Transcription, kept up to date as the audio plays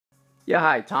Yeah,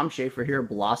 hi, Tom Schaefer here,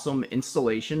 Blossom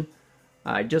Installation.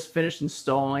 I just finished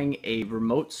installing a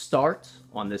remote start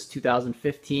on this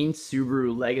 2015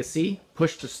 Subaru Legacy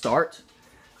push to start.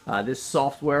 This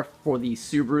software for the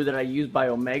Subaru that I use by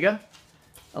Omega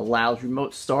allows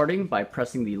remote starting by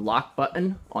pressing the lock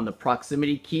button on the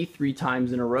proximity key 3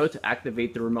 times in a row to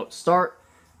activate the remote start.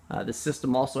 The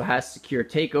system also has secure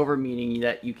takeover, meaning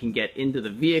that you can get into the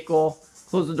vehicle,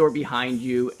 close the door behind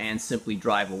you, and simply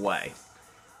drive away.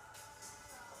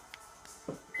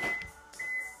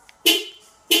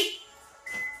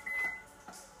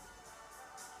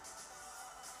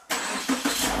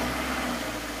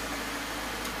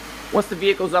 Once the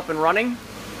vehicle's up and running,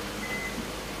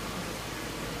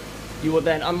 you will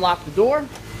then unlock the door,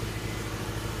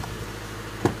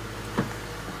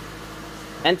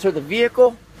 enter the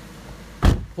vehicle,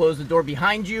 close the door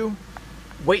behind you,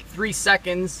 wait 3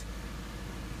 seconds,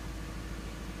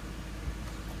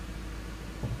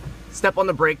 step on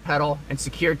the brake pedal, and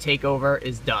secure takeover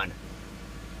is done.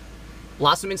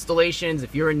 Blossom Installations,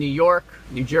 if you're in New York,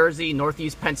 New Jersey,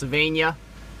 Northeast Pennsylvania,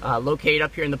 located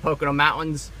up here in the Pocono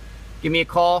Mountains, give me a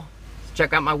call.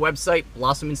 Check out my website,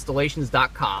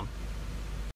 blossominstallations.com.